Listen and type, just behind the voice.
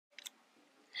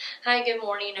Hi, good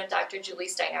morning. I'm Dr. Julie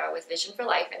Steinauer with Vision for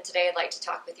Life, and today I'd like to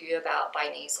talk with you about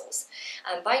binasals.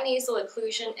 Binasal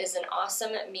occlusion is an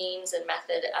awesome means and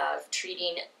method of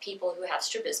treating people who have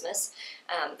strabismus.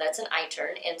 That's an eye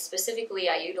turn, and specifically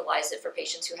I utilize it for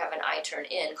patients who have an eye turn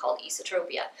in called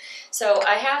esotropia. So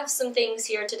I have some things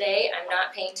here today. I'm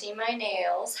not painting my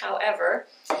nails, however,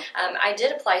 I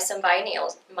did apply some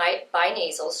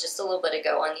binasals just a little bit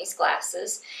ago on these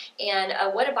glasses.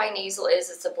 And what a binasal is,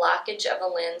 it's a blockage of a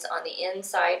lens on the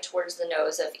inside towards the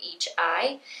nose of each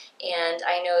eye. And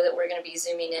I know that we're going to be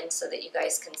zooming in so that you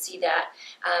guys can see that.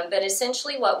 But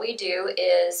essentially what we do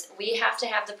is we have to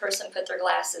have the person put their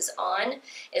glasses on.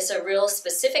 It's a real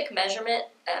specific measurement,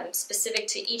 specific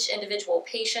to each individual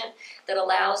patient, that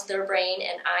allows their brain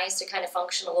and eyes to kind of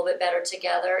function a little bit better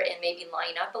together and maybe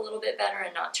line up a little bit better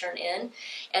and not turn in.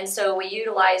 And so we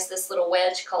utilize this little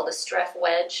wedge called a Streff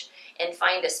wedge and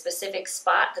find a specific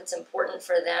spot that's important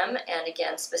for them, and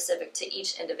again specific to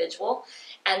each individual.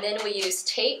 And then we use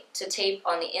tape to tape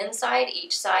on the inside,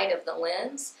 each side of the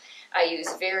lens. I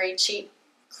use very cheap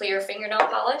clear fingernail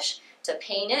polish to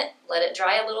paint it, let it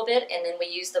dry a little bit, and then we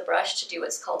use the brush to do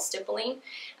what's called stippling,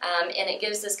 and it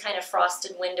gives this kind of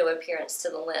frosted window appearance to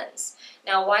the lens.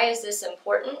 Now, why is this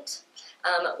important?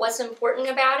 What's important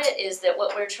about it is that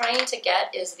what we're trying to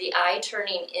get is the eye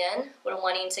turning in. We're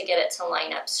wanting to get it to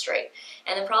line up straight.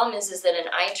 And the problem is that an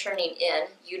eye turning in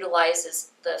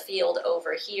utilizes the field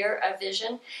over here of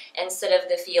vision instead of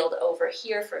the field over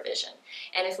here for vision.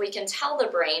 And if we can tell the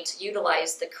brain to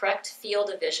utilize the correct field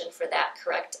of vision for that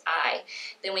correct eye,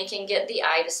 then we can get the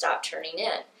eye to stop turning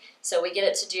in. So we get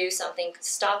it to do something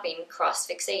stopping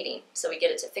cross-fixating. So we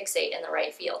get it to fixate in the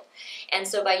right field. And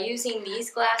so by using these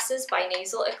glasses,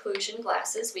 binasal occlusion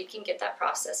glasses, we can get that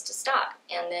process to stop.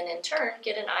 And then in turn,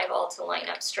 get an eyeball to line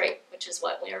up straight, which is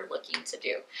what we're looking to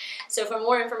do. So for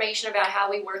more information about how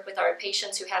we work with our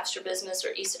patients who have strabismus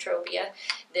or esotropia,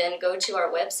 then go to our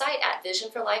website at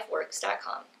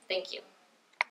visionforlifeworks.com. Thank you.